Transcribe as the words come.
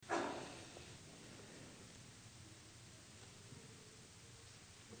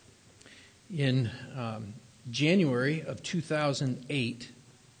In January of 2008,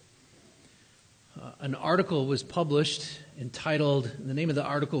 an article was published entitled, the name of the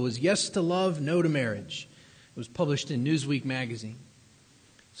article was Yes to Love, No to Marriage. It was published in Newsweek magazine.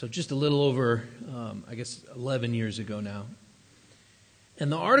 So just a little over, 11 years ago now.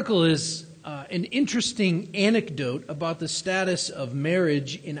 And the article is an interesting anecdote about the status of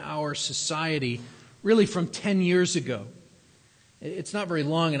marriage in our society, really from 10 years ago. It's not very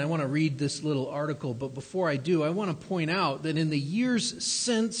long, and I want to read this little article, but before I do, I want to point out that in the years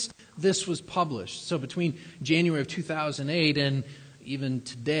since this was published, so between January of 2008 and even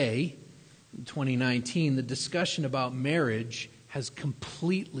today, 2019, the discussion about marriage has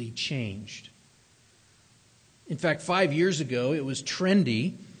completely changed. In fact, 5 years ago, it was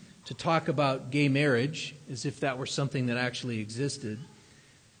trendy to talk about gay marriage as if that were something that actually existed.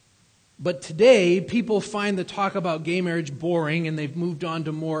 But today, people find the talk about gay marriage boring, and they've moved on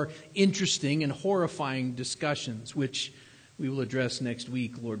to more interesting and horrifying discussions, which we will address next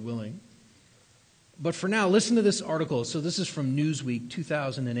week, Lord willing. But for now, listen to this article. So this is from Newsweek,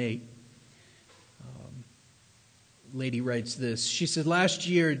 2008. Lady writes this. She said, last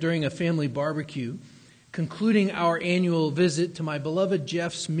year during a family barbecue, concluding our annual visit to my beloved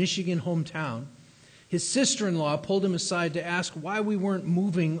Jeff's Michigan hometown, his sister-in-law pulled him aside to ask why we weren't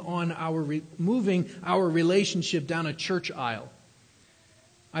moving our relationship down a church aisle.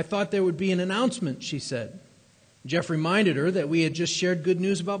 I thought there would be an announcement, she said. Jeff reminded her that we had just shared good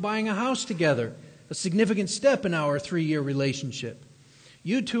news about buying a house together, a significant step in our 3-year relationship.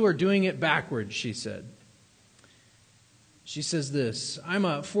 You two are doing it backwards, she said. She says this, I'm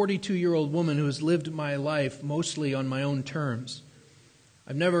a 42-year-old woman who has lived my life mostly on my own terms.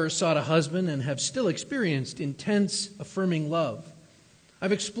 I've never sought a husband and have still experienced intense, affirming love.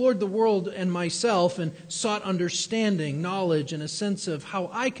 I've explored the world and myself and sought understanding, knowledge, and a sense of how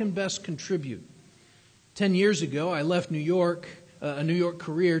I can best contribute. 10 years ago, I left a New York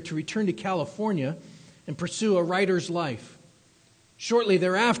career to return to California and pursue a writer's life. Shortly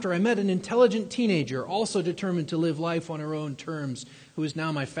thereafter, I met an intelligent teenager, also determined to live life on her own terms, who is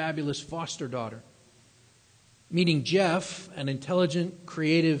now my fabulous foster daughter. Meeting Jeff, an intelligent,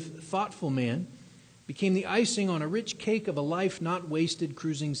 creative, thoughtful man, became the icing on a rich cake of a life not wasted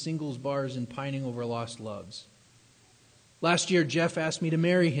cruising singles bars and pining over lost loves. Last year, Jeff asked me to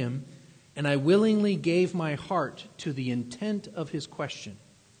marry him, and I willingly gave my heart to the intent of his question.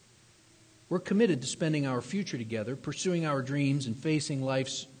 We're committed to spending our future together, pursuing our dreams, and facing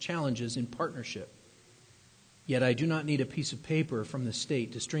life's challenges in partnership. Yet I do not need a piece of paper from the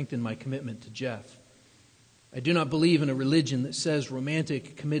state to strengthen my commitment to Jeff. I do not believe in a religion that says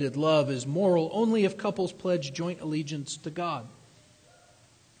romantic, committed love is moral only if couples pledge joint allegiance to God.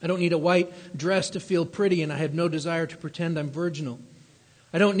 I don't need a white dress to feel pretty, and I have no desire to pretend I'm virginal.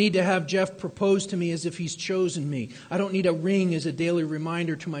 I don't need to have Jeff propose to me as if he's chosen me. I don't need a ring as a daily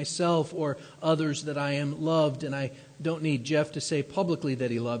reminder to myself or others that I am loved, and I don't need Jeff to say publicly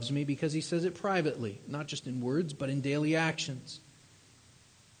that he loves me because he says it privately, not just in words, but in daily actions.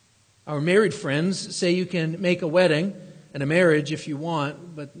 Our married friends say you can make a wedding and a marriage if you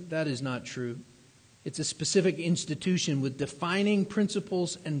want, but that is not true. It's a specific institution with defining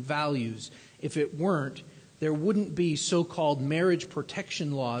principles and values. If it weren't, there wouldn't be so-called marriage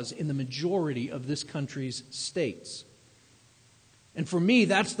protection laws in the majority of this country's states. And for me,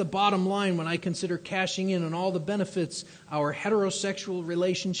 that's the bottom line when I consider cashing in on all the benefits our heterosexual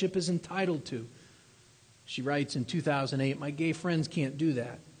relationship is entitled to. She writes in 2008, my gay friends can't do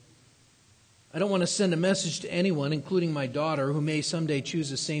that. I don't want to send a message to anyone, including my daughter, who may someday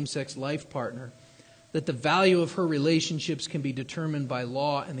choose a same-sex life partner, that the value of her relationships can be determined by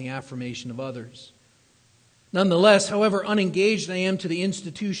law and the affirmation of others. Nonetheless, however unengaged I am to the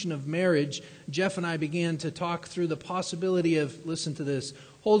institution of marriage, Jeff and I began to talk through the possibility of, listen to this,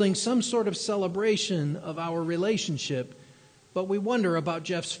 holding some sort of celebration of our relationship, but we wonder about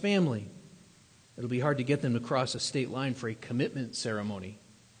Jeff's family. It'll be hard to get them to cross a state line for a commitment ceremony,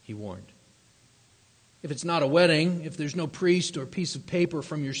 he warned. If it's not a wedding, if there's no priest or piece of paper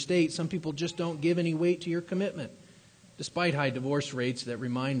from your state, some people just don't give any weight to your commitment, despite high divorce rates that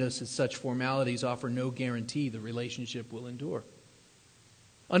remind us that such formalities offer no guarantee the relationship will endure.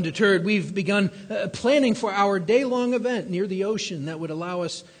 Undeterred, we've begun planning for our day-long event near the ocean that would allow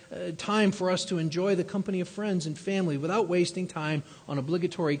us time for us to enjoy the company of friends and family without wasting time on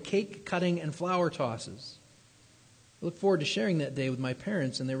obligatory cake cutting and flower tosses. I look forward to sharing that day with my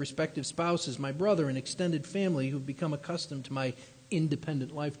parents and their respective spouses, my brother and extended family who've become accustomed to my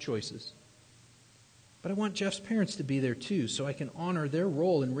independent life choices. But I want Jeff's parents to be there too, so I can honor their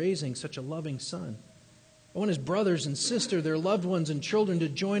role in raising such a loving son. I want his brothers and sisters, their loved ones and children to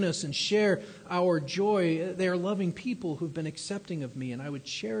join us and share our joy. They are loving people who've been accepting of me, and I would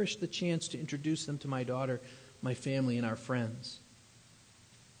cherish the chance to introduce them to my daughter, my family, and our friends.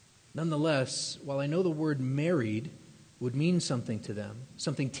 Nonetheless, while I know the word married would mean something to them,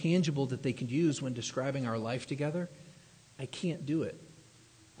 something tangible that they could use when describing our life together, I can't do it.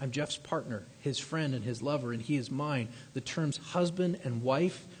 I'm Jeff's partner, his friend, and his lover, and he is mine. The terms husband and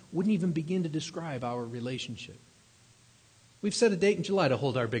wife wouldn't even begin to describe our relationship. We've set a date in July to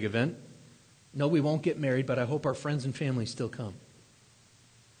hold our big event. No, we won't get married, but I hope our friends and family still come.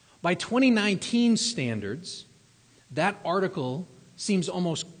 By 2019 standards, that article seems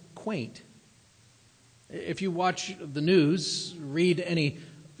almost quaint. If you watch the news, read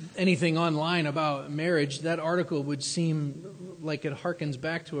anything online about marriage, that article would seem like it harkens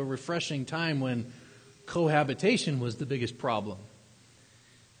back to a refreshing time when cohabitation was the biggest problem,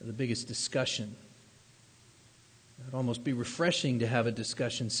 the biggest discussion. It would almost be refreshing to have a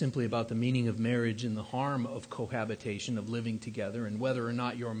discussion simply about the meaning of marriage and the harm of cohabitation, of living together, and whether or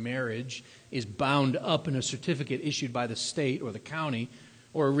not your marriage is bound up in a certificate issued by the state or the county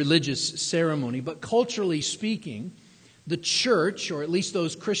or a religious ceremony. But culturally speaking, the church, or at least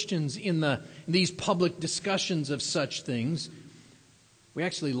those Christians in these public discussions of such things, we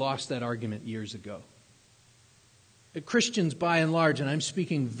actually lost that argument years ago. Christians, by and large, and I'm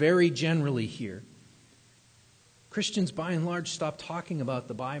speaking very generally here, Christians, by and large, stopped talking about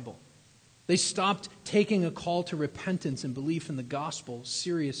the Bible. They stopped taking a call to repentance and belief in the gospel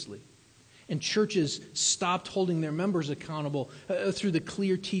seriously. And churches stopped holding their members accountable through the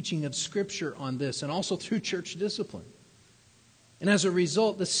clear teaching of Scripture on this, and also through church discipline. And as a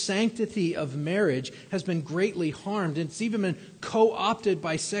result, the sanctity of marriage has been greatly harmed, and it's even been co-opted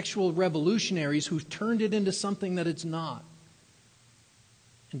by sexual revolutionaries who've turned it into something that it's not.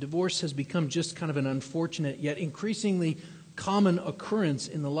 And divorce has become just kind of an unfortunate yet increasingly common occurrence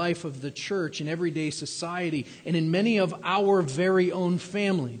in the life of the church, in everyday society, and in many of our very own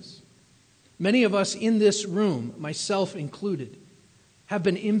families. Many of us in this room, myself included, have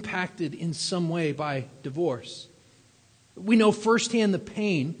been impacted in some way by divorce. We know firsthand the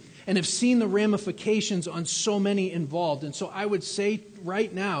pain and have seen the ramifications on so many involved. And so I would say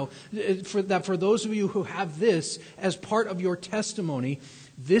right now for those of you who have this as part of your testimony,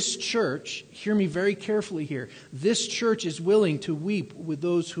 this church, hear me very carefully here, this church is willing to weep with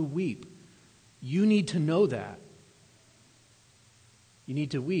those who weep. You need to know that. You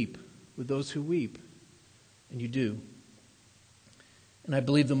need to weep with those who weep, and you do. And I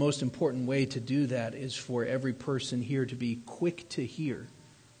believe the most important way to do that is for every person here to be quick to hear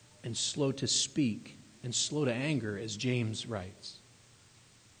and slow to speak and slow to anger, as James writes.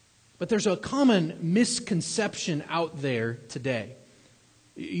 But there's a common misconception out there today.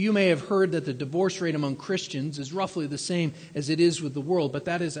 You may have heard that the divorce rate among Christians is roughly the same as it is with the world, but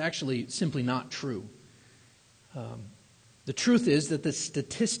that is actually simply not true. The truth is that the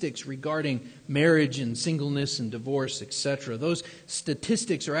statistics regarding marriage and singleness and divorce, etc., those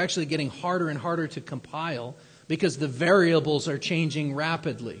statistics are actually getting harder and harder to compile because the variables are changing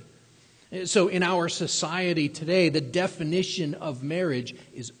rapidly. So in our society today, the definition of marriage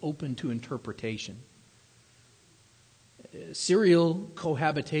is open to interpretation. Serial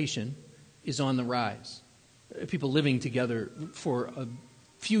cohabitation is on the rise. People living together for a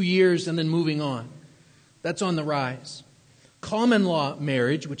few years and then moving on. That's on the rise. Common law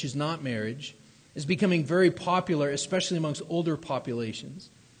marriage, which is not marriage, is becoming very popular, especially amongst older populations.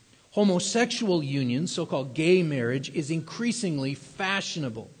 Homosexual unions, so-called gay marriage, is increasingly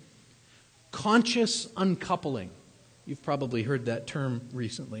fashionable. Conscious uncoupling. You've probably heard that term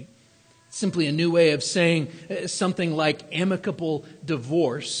recently. It's simply a new way of saying something like amicable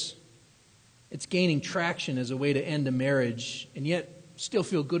divorce. It's gaining traction as a way to end a marriage and yet still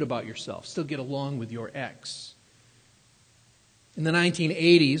feel good about yourself, still get along with your ex. In the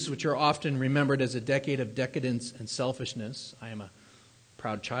 1980s, which are often remembered as a decade of decadence and selfishness, I am a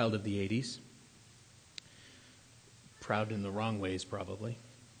proud child of the 80s. Proud in the wrong ways, probably.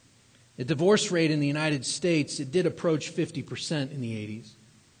 The divorce rate in the United States, it did approach 50% in the 80s.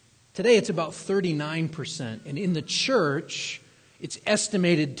 Today, it's about 39%. And in the church, it's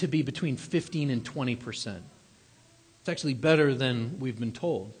estimated to be between 15 and 20%. It's actually better than we've been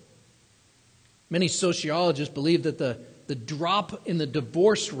told. Many sociologists believe that the drop in the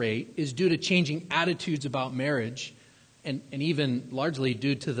divorce rate is due to changing attitudes about marriage and even largely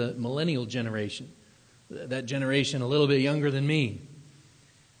due to the millennial generation, that generation a little bit younger than me.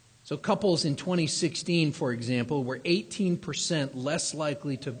 So couples in 2016, for example, were 18% less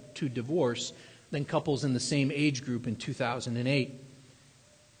likely to divorce than couples in the same age group in 2008.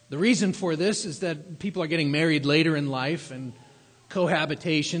 The reason for this is that people are getting married later in life, and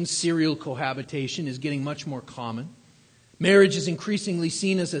cohabitation, serial cohabitation, is getting much more common. Marriage is increasingly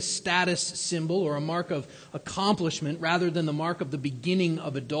seen as a status symbol or a mark of accomplishment rather than the mark of the beginning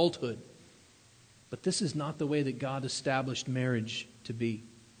of adulthood. But this is not the way that God established marriage to be.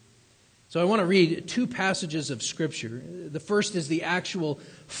 So I want to read two passages of Scripture. The first is the actual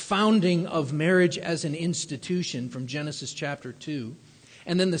founding of marriage as an institution from Genesis chapter 2.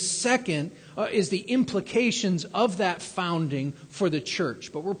 And then the second is the implications of that founding for the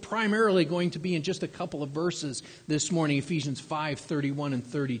church. But we're primarily going to be in just a couple of verses this morning, Ephesians 5, 31 and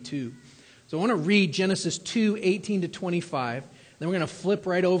 32. So I want to read Genesis 2, 18 to 25. Then we're going to flip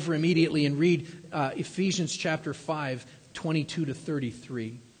right over immediately and read Ephesians chapter 5, 22 to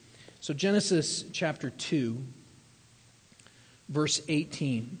 33. So Genesis chapter 2, verse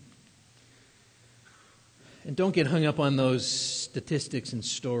 18. And don't get hung up on those statistics and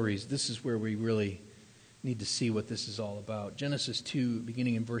stories. This is where we really need to see what this is all about. Genesis 2,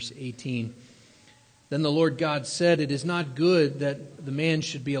 beginning in verse 18. Then the Lord God said, "It is not good that the man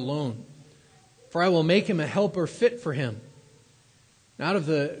should be alone, for I will make him a helper fit for him." And out of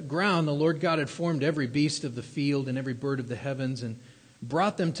the ground the Lord God had formed every beast of the field and every bird of the heavens, and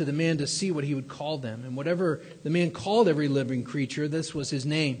brought them to the man to see what he would call them. And whatever the man called every living creature, this was his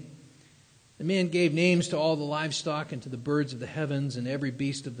name. The man gave names to all the livestock and to the birds of the heavens and every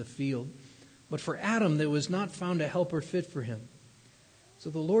beast of the field. But for Adam there was not found a helper fit for him.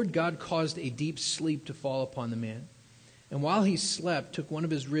 So the Lord God caused a deep sleep to fall upon the man. And while he slept, took one of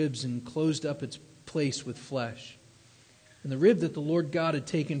his ribs and closed up its place with flesh. And the rib that the Lord God had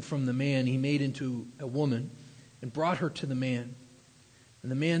taken from the man he made into a woman and brought her to the man. And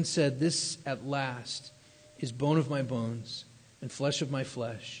the man said, "This at last is bone of my bones and flesh of my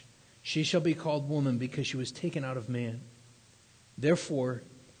flesh. She shall be called woman because she was taken out of man. Therefore,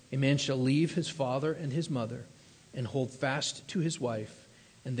 a man shall leave his father and his mother and hold fast to his wife,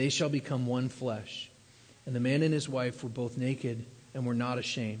 and they shall become one flesh. And the man and his wife were both naked and were not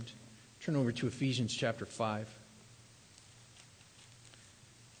ashamed." Turn over to Ephesians chapter 5.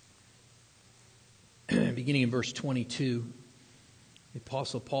 Beginning in verse 22. The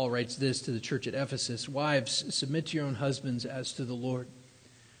Apostle Paul writes this to the church at Ephesus: "Wives, submit to your own husbands as to the Lord.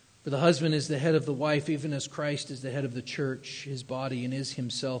 For the husband is the head of the wife, even as Christ is the head of the church, his body, and is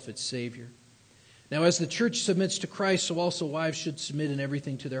himself its Savior. Now as the church submits to Christ, so also wives should submit in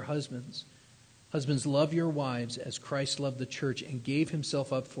everything to their husbands. Husbands, love your wives as Christ loved the church and gave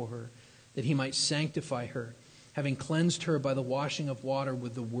himself up for her, that he might sanctify her, having cleansed her by the washing of water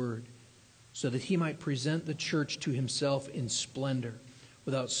with the word, so that he might present the church to himself in splendor,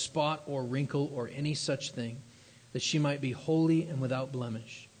 without spot or wrinkle or any such thing, that she might be holy and without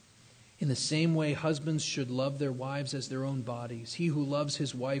blemish. In the same way, husbands should love their wives as their own bodies. He who loves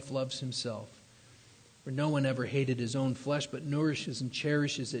his wife loves himself. For no one ever hated his own flesh, but nourishes and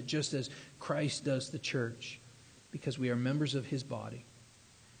cherishes it, just as Christ does the church, because we are members of his body.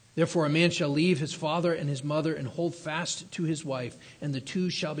 Therefore, a man shall leave his father and his mother and hold fast to his wife, and the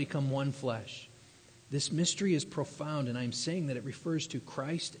two shall become one flesh. This mystery is profound, and I am saying that it refers to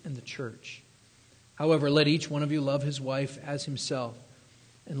Christ and the church. However, let each one of you love his wife as himself,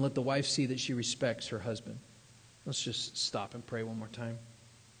 and let the wife see that she respects her husband." Let's just stop and pray one more time.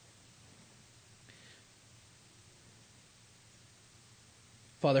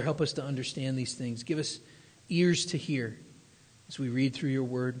 Father, help us to understand these things. Give us ears to hear as we read through your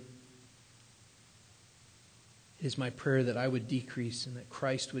word. It is my prayer that I would decrease and that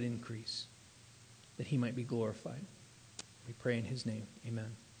Christ would increase, that he might be glorified. We pray in his name.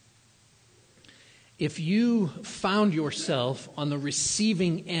 Amen. If you found yourself on the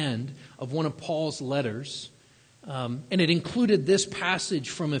receiving end of one of Paul's letters, and it included this passage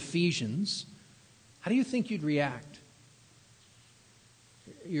from Ephesians, how do you think you'd react?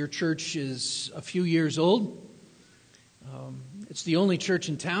 Your church is a few years old. It's the only church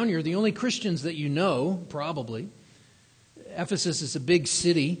in town. You're the only Christians that you know, probably. Ephesus is a big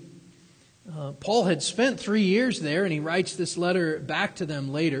city. Paul had spent 3 years there, and he writes this letter back to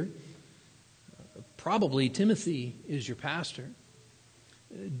them later. Probably Timothy is your pastor.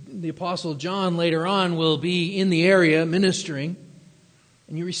 The Apostle John later on will be in the area ministering.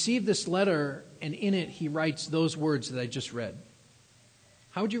 And you receive this letter, and in it he writes those words that I just read.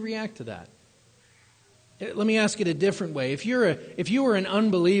 How would you react to that? Let me ask it a different way. If you were an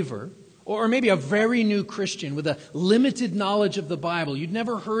unbeliever, or maybe a very new Christian with a limited knowledge of the Bible, you'd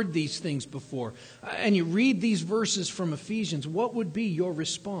never heard these things before, and you read these verses from Ephesians, what would be your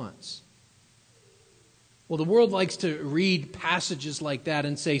response? Well, the world likes to read passages like that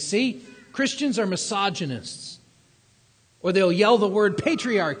and say, see, Christians are misogynists. Or they'll yell the word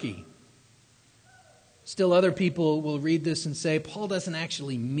patriarchy. Still, other people will read this and say, Paul doesn't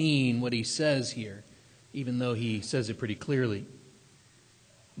actually mean what he says here, even though he says it pretty clearly.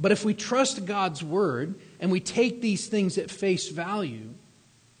 But if we trust God's word and we take these things at face value,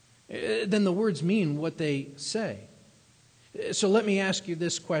 then the words mean what they say. So let me ask you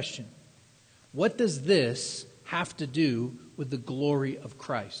this question. What does this have to do with the glory of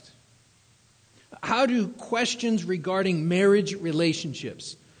Christ? How do questions regarding marriage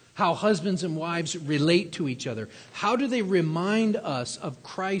relationships, how husbands and wives relate to each other, how do they remind us of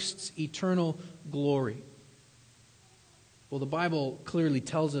Christ's eternal glory? Well, the Bible clearly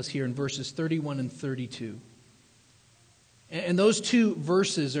tells us here in verses 31 and 32. And those two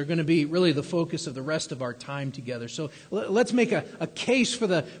verses are going to be really the focus of the rest of our time together. So let's make a case for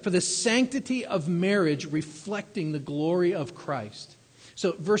the sanctity of marriage reflecting the glory of Christ.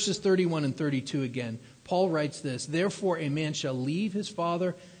 So verses 31 and 32 again. Paul writes this, "Therefore a man shall leave his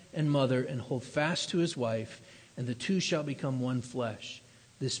father and mother and hold fast to his wife, and the two shall become one flesh.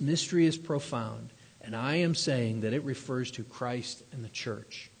 This mystery is profound, and I am saying that it refers to Christ and the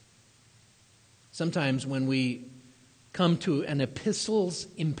church." Sometimes when we come to an epistle's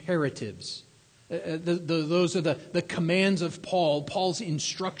imperatives, those are the commands of Paul, Paul's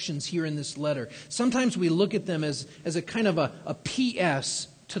instructions here in this letter. Sometimes we look at them as a kind of a PS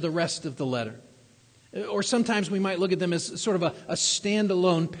to the rest of the letter. Or sometimes we might look at them as sort of a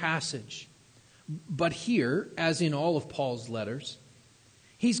standalone passage. But here, as in all of Paul's letters,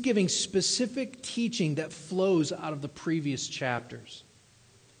 he's giving specific teaching that flows out of the previous chapters.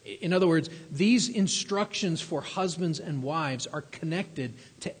 In other words, these instructions for husbands and wives are connected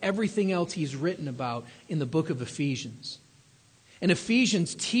to everything else he's written about in the book of Ephesians. And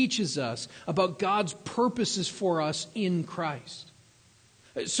Ephesians teaches us about God's purposes for us in Christ.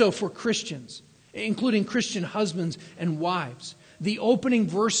 So for Christians, including Christian husbands and wives, the opening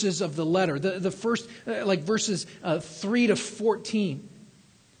verses of the letter, the first, verses 3 to 14,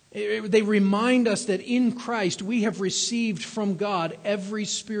 they remind us that in Christ we have received from God every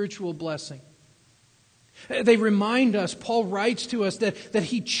spiritual blessing. They remind us, Paul writes to us, that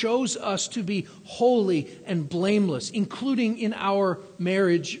he chose us to be holy and blameless, including in our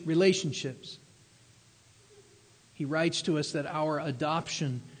marriage relationships. He writes to us that our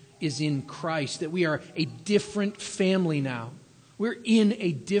adoption is in Christ, that we are a different family now. We're in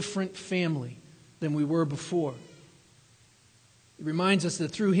a different family than we were before. It reminds us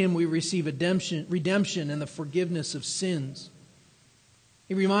that through him we receive redemption and the forgiveness of sins.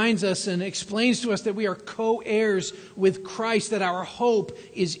 He reminds us and explains to us that we are co-heirs with Christ, that our hope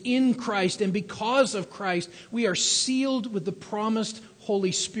is in Christ, and because of Christ we are sealed with the promised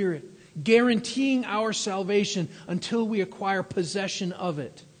Holy Spirit, guaranteeing our salvation until we acquire possession of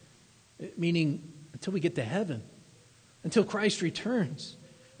it, meaning until we get to heaven, until Christ returns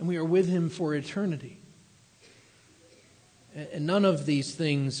and we are with him for eternity. And none of these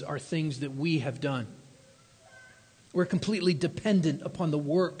things are things that we have done. We're completely dependent upon the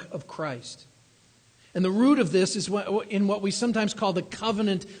work of Christ. And the root of this is in what we sometimes call the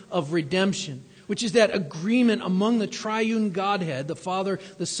covenant of redemption, which is that agreement among the triune Godhead, the Father,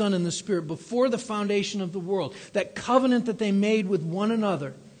 the Son, and the Spirit, before the foundation of the world. That covenant that they made with one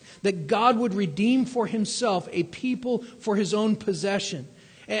another, that God would redeem for himself a people for his own possession.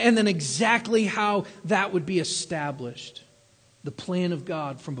 And then exactly how that would be established. The plan of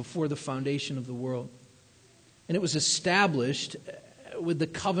God from before the foundation of the world. And it was established with the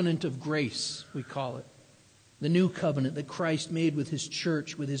covenant of grace, we call it. The new covenant that Christ made with his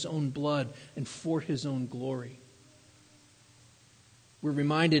church, with his own blood, and for his own glory. We're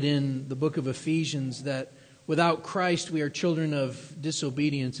reminded in the book of Ephesians that without Christ we are children of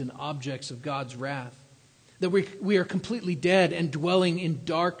disobedience and objects of God's wrath. That we are completely dead and dwelling in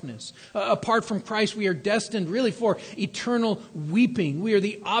darkness. Apart from Christ, we are destined really for eternal weeping. We are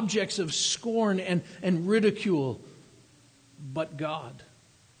the objects of scorn and ridicule. But God.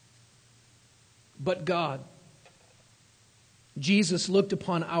 Jesus looked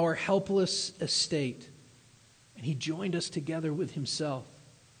upon our helpless estate, and he joined us together with himself.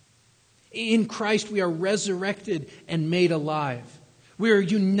 In Christ, we are resurrected and made alive. We are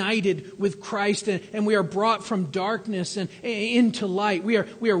united with Christ and we are brought from darkness and into light. We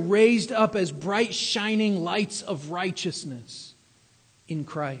are raised up as bright shining lights of righteousness in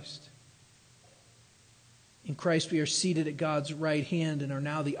Christ. In Christ we are seated at God's right hand and are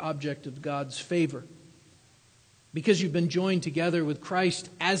now the object of God's favor. Because you've been joined together with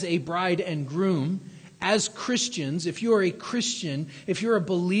Christ as a bride and groom, as Christians, if you are a Christian, if you're a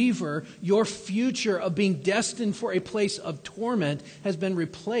believer, your future of being destined for a place of torment has been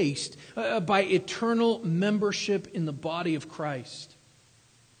replaced by eternal membership in the body of Christ.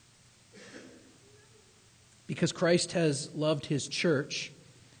 Because Christ has loved his church,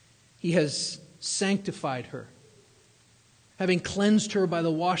 he has sanctified her, having cleansed her by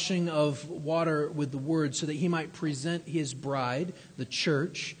the washing of water with the word, so that he might present his bride, the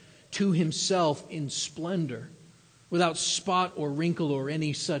church, to himself in splendor, without spot or wrinkle or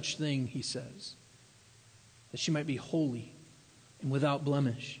any such thing, he says, that she might be holy and without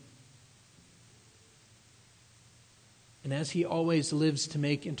blemish. And as he always lives to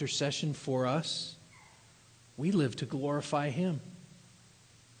make intercession for us, we live to glorify him.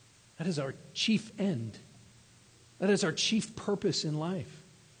 That is our chief end. That is our chief purpose in life,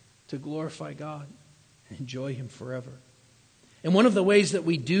 to glorify God and enjoy him forever. And one of the ways that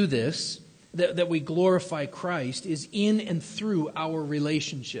we do this, that we glorify Christ, is in and through our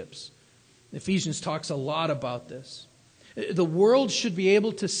relationships. Ephesians talks a lot about this. The world should be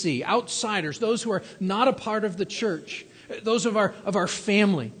able to see, outsiders, those who are not a part of the church, those of our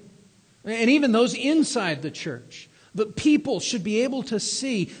family, and even those inside the church. The people should be able to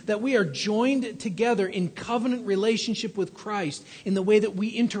see that we are joined together in covenant relationship with Christ in the way that we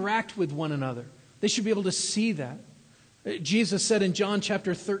interact with one another. They should be able to see that. Jesus said in John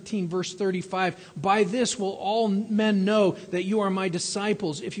chapter 13, verse 35, "By this will all men know that you are my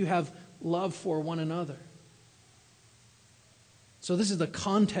disciples, if you have love for one another." So this is the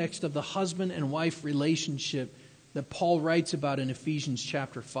context of the husband and wife relationship that Paul writes about in Ephesians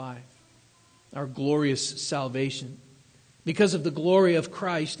chapter 5. Our glorious salvation. Because of the glory of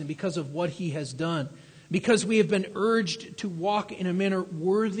Christ and because of what he has done. Because we have been urged to walk in a manner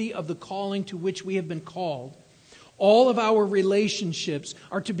worthy of the calling to which we have been called. All of our relationships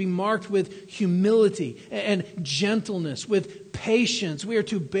are to be marked with humility and gentleness, with patience. We are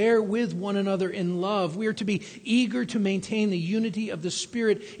to bear with one another in love. We are to be eager to maintain the unity of the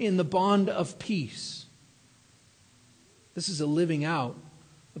Spirit in the bond of peace. This is a living out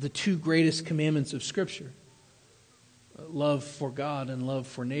of the two greatest commandments of Scripture: love for God and love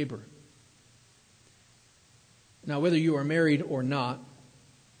for neighbor. Now, whether you are married or not,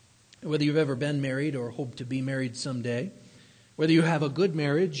 whether you've ever been married or hope to be married someday, whether you have a good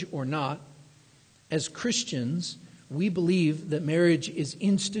marriage or not, as Christians, we believe that marriage is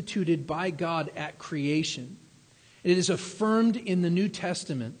instituted by God at creation. It is affirmed in the New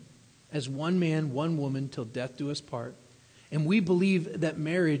Testament as one man, one woman, till death do us part. And we believe that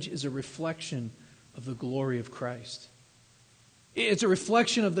marriage is a reflection of the glory of Christ. It's a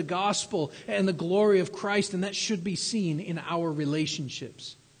reflection of the gospel and the glory of Christ, and that should be seen in our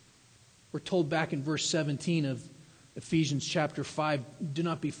relationships. We're told back in verse 17 of Ephesians chapter 5, "Do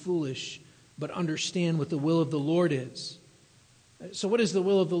not be foolish, but understand what the will of the Lord is." So what is the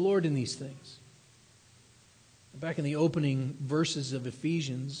will of the Lord in these things? Back in the opening verses of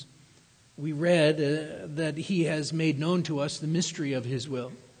Ephesians, we read that he has made known to us the mystery of his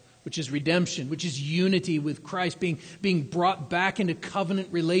will, which is redemption, which is unity with Christ, being brought back into covenant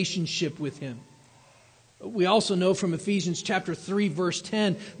relationship with him. We also know from Ephesians chapter 3, verse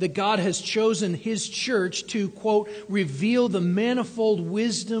 10, that God has chosen his church to, quote, reveal the manifold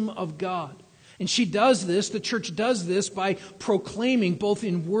wisdom of God. And she does this, the church does this, by proclaiming both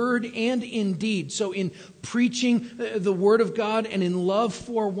in word and in deed. So in preaching the word of God and in love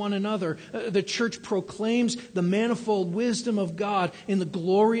for one another, the church proclaims the manifold wisdom of God in the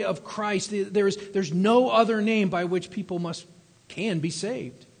glory of Christ. There's no other name by which people can be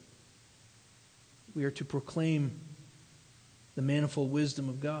saved. We are to proclaim the manifold wisdom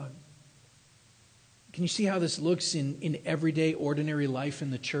of God. Can you see how this looks in everyday, ordinary life in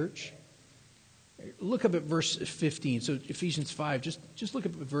the church? Look up at verse 15. So Ephesians 5, just look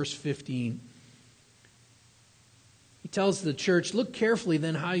up at verse 15. He tells the church, "Look carefully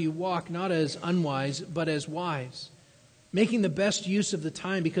then how you walk, not as unwise, but as wise, making the best use of the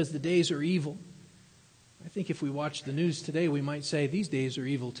time because the days are evil." I think if we watch the news today, we might say these days are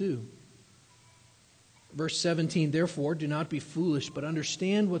evil too. Verse 17, "Therefore, do not be foolish, but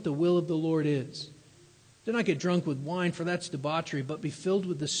understand what the will of the Lord is. Do not get drunk with wine, for that's debauchery, but be filled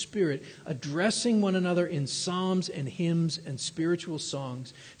with the Spirit, addressing one another in psalms and hymns and spiritual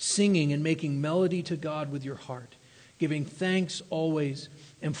songs, singing and making melody to God with your heart, giving thanks always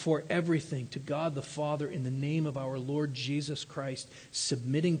and for everything to God the Father in the name of our Lord Jesus Christ,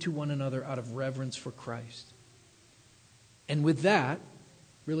 submitting to one another out of reverence for Christ." And with that,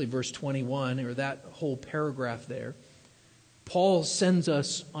 really verse 21, or that whole paragraph there, Paul sends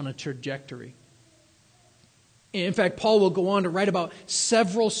us on a trajectory. In fact, Paul will go on to write about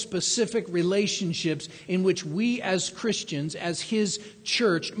several specific relationships in which we as Christians, as his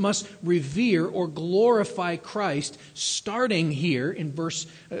church, must revere or glorify Christ, starting here in verse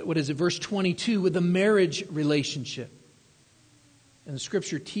 22, with the marriage relationship. And the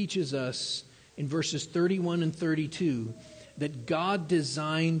Scripture teaches us in verses 31 and 32 that God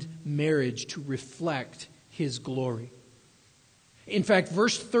designed marriage to reflect his glory. In fact,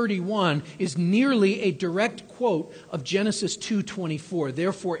 verse 31 is nearly a direct quote of Genesis 2:24.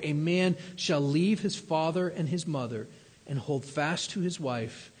 Therefore, a man shall leave his father and his mother and hold fast to his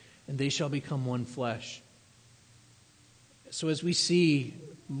wife, and they shall become one flesh. So as we see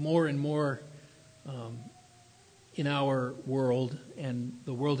more and more in our world, and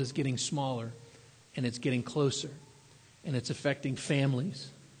the world is getting smaller, and it's getting closer, and it's affecting families,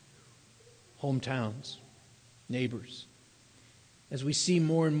 hometowns, neighbors. As we see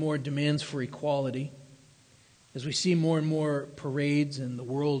more and more demands for equality, as we see more and more parades and the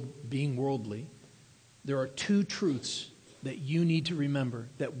world being worldly, there are two truths that you need to remember,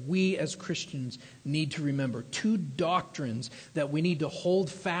 that we as Christians need to remember. Two doctrines that we need to hold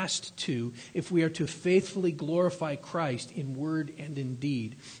fast to if we are to faithfully glorify Christ in word and in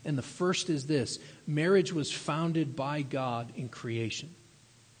deed. And the first is this: marriage was founded by God in creation.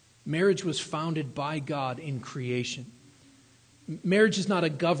 Marriage was founded by God in creation. Marriage is not a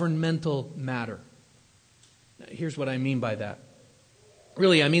governmental matter. Here's what I mean by that.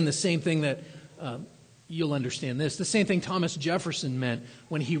 Really, I mean the same thing that, you'll understand this, the same thing Thomas Jefferson meant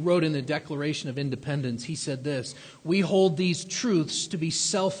when he wrote in the Declaration of Independence. He said this: "We hold these truths to be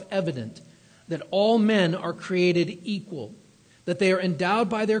self-evident, that all men are created equal, that they are endowed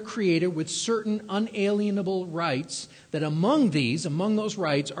by their Creator with certain unalienable rights, that among those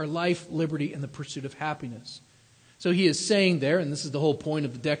rights are life, liberty, and the pursuit of happiness." So he is saying there, and this is the whole point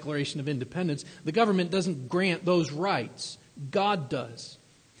of the Declaration of Independence, the government doesn't grant those rights. God does.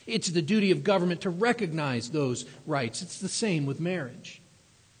 It's the duty of government to recognize those rights. It's the same with marriage.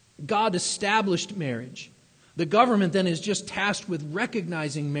 God established marriage. The government then is just tasked with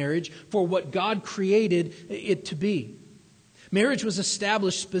recognizing marriage for what God created it to be. Marriage was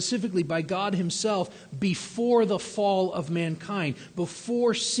established specifically by God himself before the fall of mankind,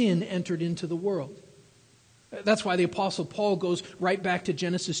 before sin entered into the world. That's why the Apostle Paul goes right back to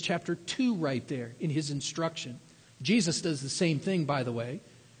Genesis chapter 2 right there in his instruction. Jesus does the same thing, by the way.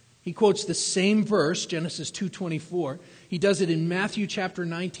 He quotes the same verse, Genesis 2:24. He does it in Matthew chapter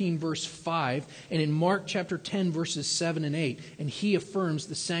 19, verse 5, and in Mark chapter 10, verses 7 and 8. And he affirms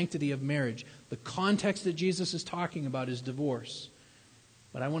the sanctity of marriage. The context that Jesus is talking about is divorce.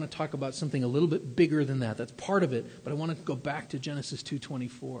 But I want to talk about something a little bit bigger than that. That's part of it, but I want to go back to Genesis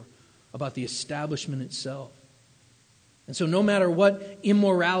 2:24, about the establishment itself. And so no matter what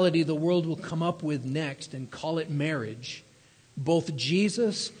immorality the world will come up with next and call it marriage, both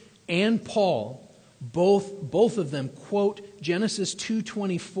Jesus and Paul, both of them quote Genesis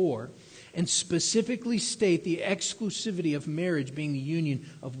 2:24 and specifically state the exclusivity of marriage being the union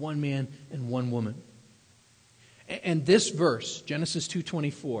of one man and one woman. And this verse, Genesis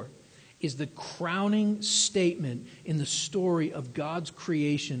 2:24, is the crowning statement in the story of God's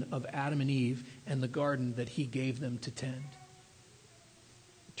creation of Adam and Eve and the garden that he gave them to tend.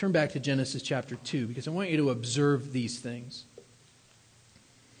 Turn back to Genesis chapter 2, because I want you to observe these things.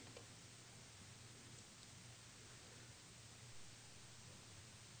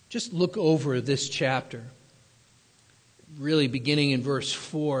 Just look over this chapter, really beginning in verse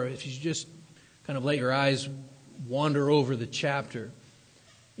 4. If you just kind of let your eyes wander over the chapter,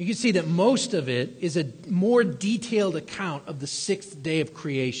 you can see that most of it is a more detailed account of the sixth day of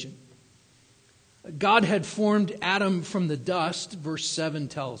creation. God had formed Adam from the dust, verse 7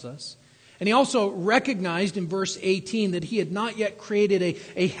 tells us. And he also recognized in verse 18 that he had not yet created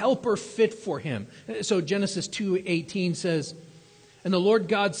a helper fit for him. So Genesis 2:18 says, "And the Lord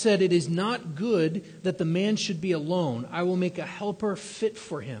God said, 'It is not good that the man should be alone. I will make a helper fit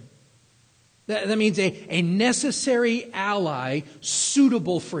for him.'" That means a necessary ally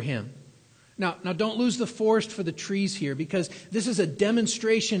suitable for him. Now don't lose the forest for the trees here, because this is a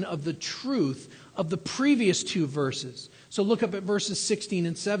demonstration of the truth of the previous two verses. So look up at verses 16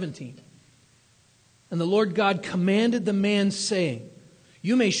 and 17. "And the Lord God commanded the man, saying,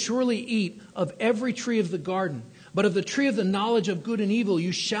 'You may surely eat of every tree of the garden, but of the tree of the knowledge of good and evil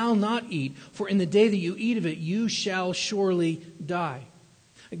you shall not eat, for in the day that you eat of it you shall surely die.'"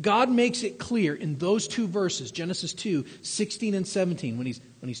 God makes it clear in those two verses, Genesis 2, 16 and 17, when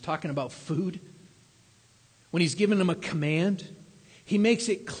he's talking about food, when he's giving them a command, he makes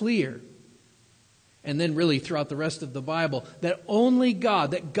it clear. and then really throughout the rest of the Bible, that only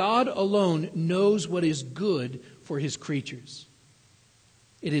God, that God alone knows what is good for His creatures.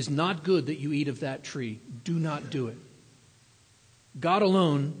 It is not good that you eat of that tree. Do not do it. God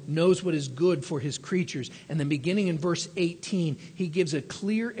alone knows what is good for His creatures. And then beginning in verse 18, He gives a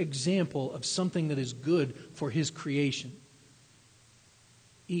clear example of something that is good for His creation.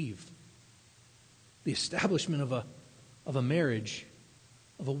 Eve. The establishment of a marriage,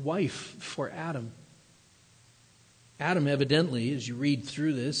 of a wife for Adam. Adam, evidently, as you read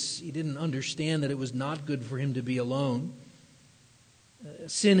through this, he didn't understand that it was not good for him to be alone.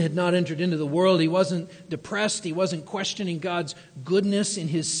 Sin had not entered into the world. He wasn't depressed. He wasn't questioning God's goodness in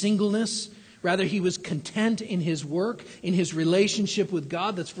his singleness. Rather, he was content in his work, in his relationship with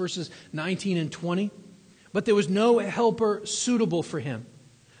God. That's verses 19 and 20. But there was no helper suitable for him.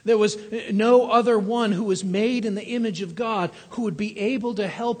 There was no other one who was made in the image of God who would be able to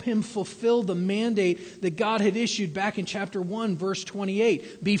help him fulfill the mandate that God had issued back in chapter 1, verse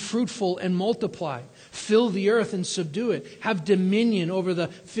 28. Be fruitful and multiply. Fill the earth and subdue it. Have dominion over the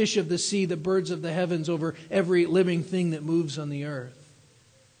fish of the sea, the birds of the heavens, over every living thing that moves on the earth.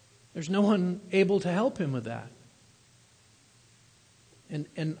 There's no one able to help him with that.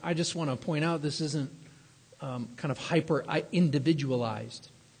 And I just want to point out this isn't kind of hyper-individualized.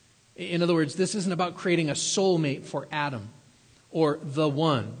 In other words, this isn't about creating a soulmate for Adam or the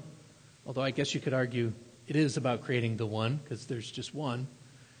one. Although I guess you could argue it is about creating the one because there's just one.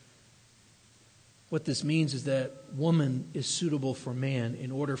 What this means is that woman is suitable for man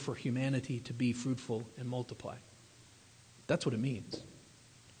in order for humanity to be fruitful and multiply. That's what it means.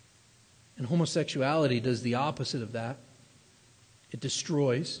 And homosexuality does the opposite of that. It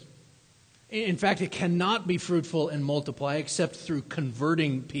destroys. In fact, it cannot be fruitful and multiply except through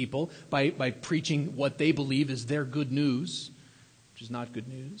converting people by preaching what they believe is their good news, which is not good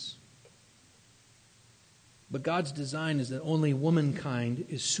news. But God's design is that only womankind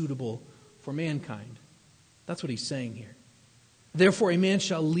is suitable for mankind. That's what He's saying here. Therefore, a man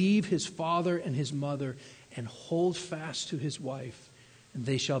shall leave his father and his mother and hold fast to his wife, and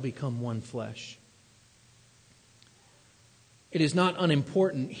they shall become one flesh. It is not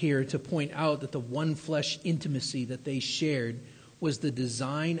unimportant here to point out that the one flesh intimacy that they shared was the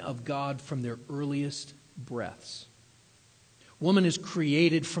design of God from their earliest breaths. Woman is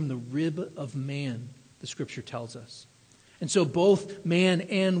created from the rib of man, the Scripture tells us. And so both man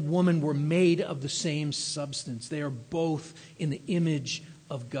and woman were made of the same substance. They are both in the image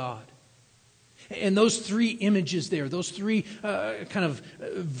of God. And those three images there, those three kind of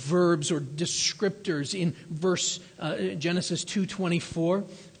verbs or descriptors in Genesis 2:24,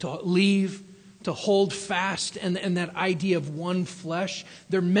 to leave, to hold fast, and that idea of one flesh,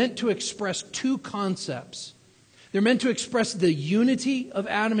 they're meant to express two concepts. They're meant to express the unity of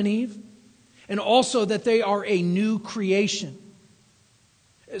Adam and Eve, and also that they are a new creation.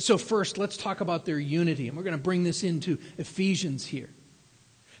 So first, let's talk about their unity, and we're going to bring this into Ephesians here.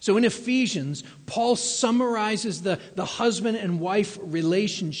 So in Ephesians, Paul summarizes the husband and wife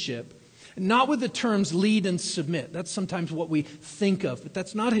relationship, not with the terms lead and submit. That's sometimes what we think of, but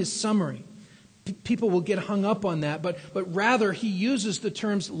that's not his summary. People will get hung up on that, but rather he uses the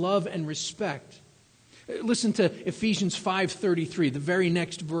terms love and respect. Listen to Ephesians 5:33. The very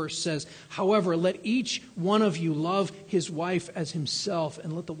next verse says, "However, let each one of you love his wife as himself,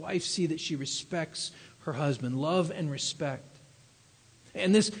 and let the wife see that she respects her husband." Love and respect.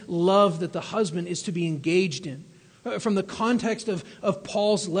 And this love that the husband is to be engaged in, from the context of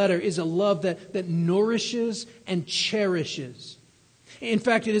Paul's letter, is a love that nourishes and cherishes. In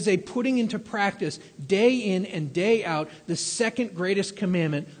fact, it is a putting into practice, day in and day out, the second greatest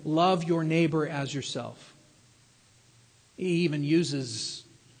commandment, love your neighbor as yourself. He even uses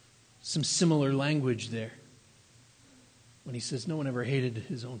some similar language there when he says, no one ever hated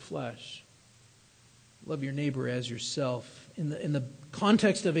his own flesh. Love your neighbor as yourself. In the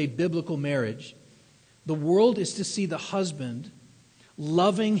context of a biblical marriage, the world is to see the husband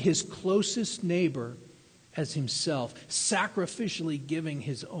loving his closest neighbor as himself, sacrificially giving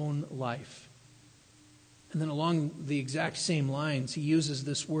his own life. And then along the exact same lines, he uses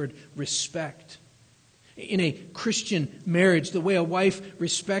this word respect. In a Christian marriage, the way a wife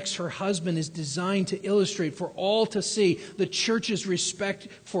respects her husband is designed to illustrate for all to see the church's respect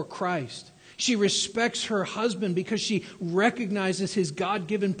for Christ. She respects her husband because she recognizes his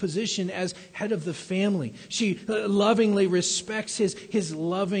God-given position as head of the family. She lovingly respects his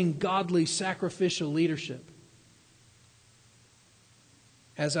loving, godly, sacrificial leadership.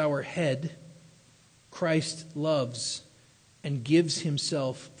 As our head, Christ loves and gives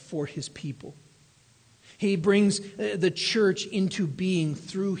himself for his people. He brings the church into being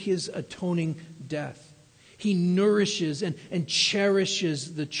through his atoning death. He nourishes and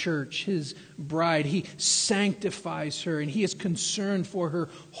cherishes the church, his bride. He sanctifies her, and he is concerned for her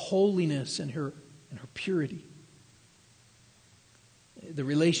holiness and her purity. The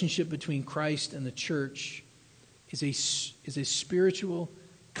relationship between Christ and the church is a spiritual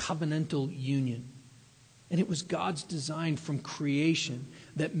covenantal union. And it was God's design from creation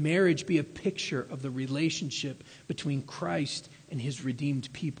that marriage be a picture of the relationship between Christ and his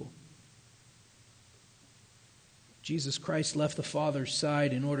redeemed people. Jesus Christ left the Father's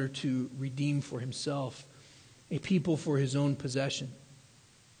side in order to redeem for himself a people for his own possession,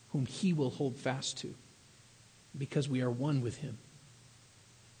 whom he will hold fast to, because we are one with him.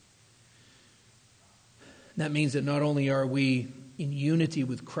 That means that not only are we in unity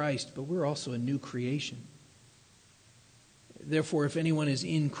with Christ, but we're also a new creation. Therefore, if anyone is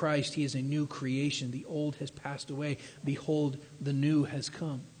in Christ, he is a new creation. The old has passed away. Behold, the new has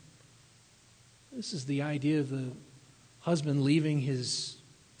come. This is the idea of the husband leaving his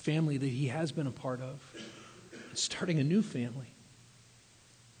family that he has been a part of, starting a new family,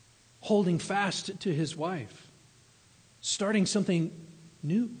 holding fast to his wife, starting something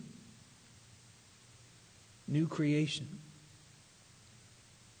new. New creation.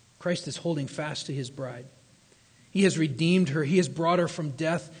 Christ is holding fast to his bride. He has redeemed her. He has brought her from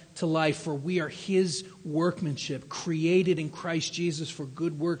death to life, for we are his workmanship, created in Christ Jesus for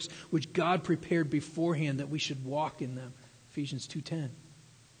good works, which God prepared beforehand that we should walk in them. Ephesians 2:10.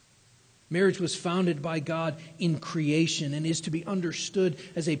 Marriage was founded by God in creation and is to be understood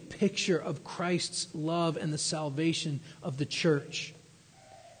as a picture of Christ's love and the salvation of the church.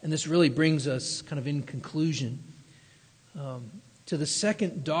 And this really brings us, kind of in conclusion, to the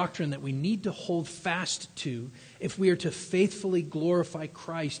second doctrine that we need to hold fast to if we are to faithfully glorify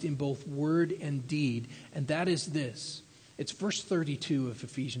Christ in both word and deed. And that is this. It's verse 32 of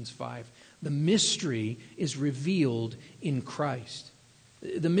Ephesians 5. The mystery is revealed in Christ.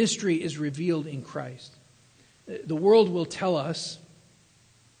 The mystery is revealed in Christ. The world will tell us,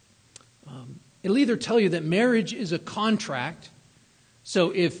 it'll either tell you that marriage is a contract.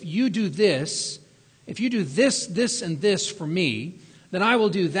 So if you do this, this, and this for me, then I will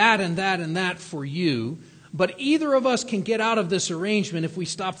do that and that and that for you. But either of us can get out of this arrangement if we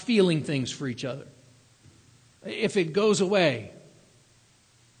stop feeling things for each other. If it goes away.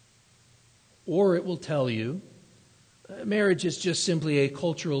 Or it will tell you, marriage is just simply a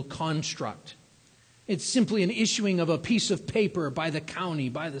cultural construct. It's simply an issuing of a piece of paper by the county,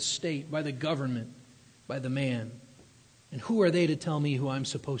 by the state, by the government, by the man. And who are they to tell me who I'm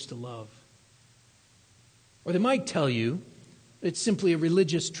supposed to love? Or they might tell you it's simply a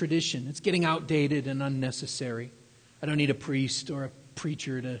religious tradition. It's getting outdated and unnecessary. I don't need a priest or a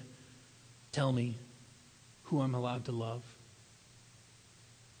preacher to tell me who I'm allowed to love.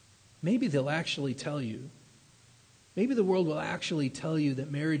 Maybe they'll actually tell you, maybe the world will actually tell you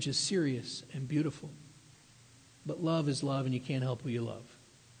that marriage is serious and beautiful. But love is love, and you can't help who you love.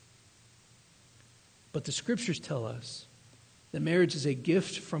 But the Scriptures tell us that marriage is a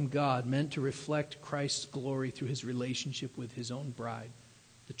gift from God meant to reflect Christ's glory through his relationship with his own bride,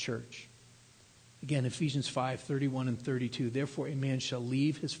 the church. Again, Ephesians 5:31 and 32. Therefore a man shall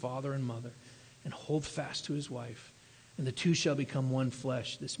leave his father and mother and hold fast to his wife, and the two shall become one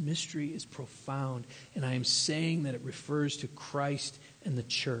flesh. This mystery is profound, and I am saying that it refers to Christ and the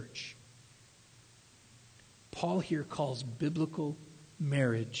church. Paul here calls biblical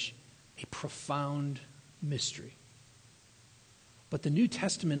marriage a profound mystery. But the New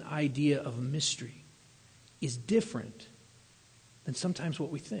Testament idea of a mystery is different than sometimes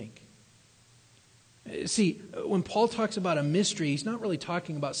what we think. See, when Paul talks about a mystery, he's not really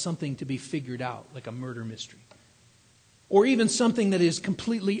talking about something to be figured out, like a murder mystery, or even something that is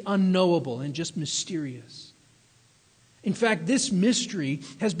completely unknowable and just mysterious. In fact, this mystery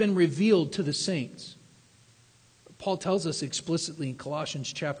has been revealed to the saints. Paul tells us explicitly in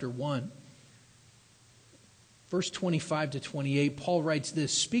Colossians chapter 1, verse 25 to 28, Paul writes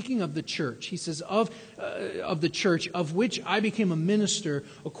this, speaking of the church. He says, of the church, of which I became a minister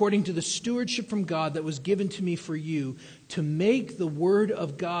according to the stewardship from God that was given to me for you, to make the word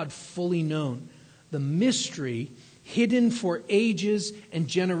of God fully known, the mystery hidden for ages and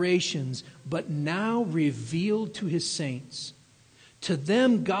generations, but now revealed to his saints. To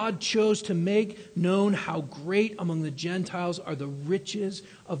them God chose to make known how great among the Gentiles are the riches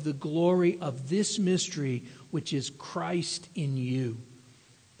of the glory of this mystery, which is Christ in you,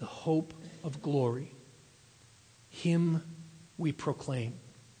 the hope of glory. Him we proclaim,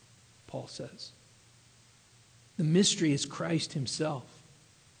 Paul says. The mystery is Christ himself,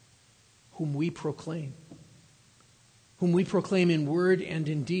 whom we proclaim in word and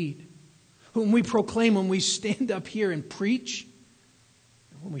in deed, whom we proclaim when we stand up here and preach,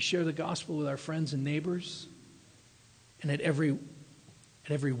 when we share the gospel with our friends and neighbors, and at every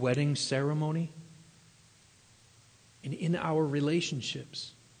wedding ceremony, and in our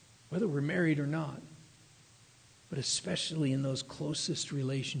relationships, whether we're married or not, but especially in those closest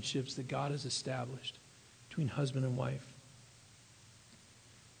relationships that God has established between husband and wife.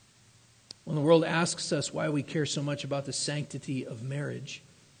 When the world asks us why we care so much about the sanctity of marriage,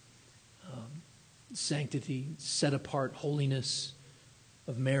 sanctity, set apart holiness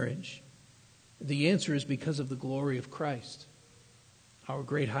of marriage, the answer is because of the glory of Christ, our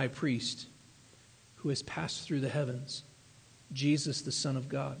great high priest, who has passed through the heavens, Jesus, the Son of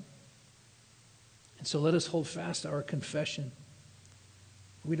God. And so let us hold fast our confession.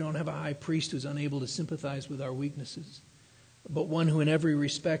 We don't have a high priest who's unable to sympathize with our weaknesses, but one who in every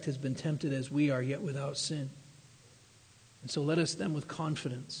respect has been tempted as we are, yet without sin. And so let us then with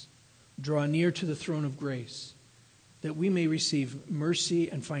confidence draw near to the throne of grace, that we may receive mercy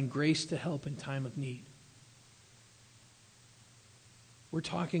and find grace to help in time of need. We're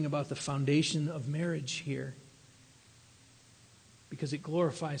talking about the foundation of marriage here because it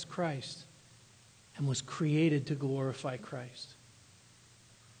glorifies Christ and was created to glorify Christ.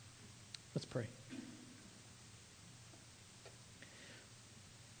 Let's pray.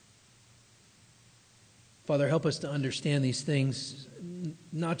 Father, help us to understand these things,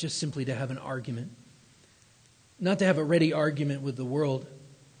 not just simply to have an argument, not to have a ready argument with the world,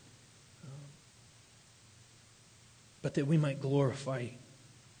 but that we might glorify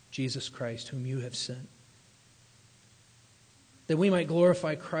Jesus Christ, whom you have sent. That we might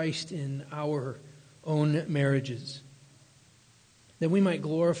glorify Christ in our own marriages. That we might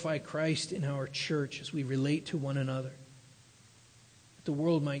glorify Christ in our church as we relate to one another. That the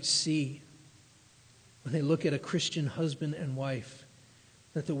world might see, when they look at a Christian husband and wife,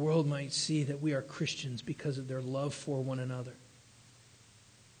 that the world might see that we are Christians because of their love for one another.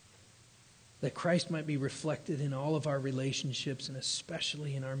 That Christ might be reflected in all of our relationships, and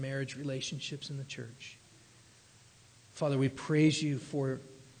especially in our marriage relationships in the church. Father, we praise you for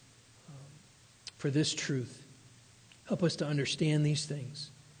this truth. Help us to understand these things.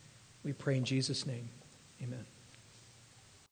 We pray in Jesus' name. Amen.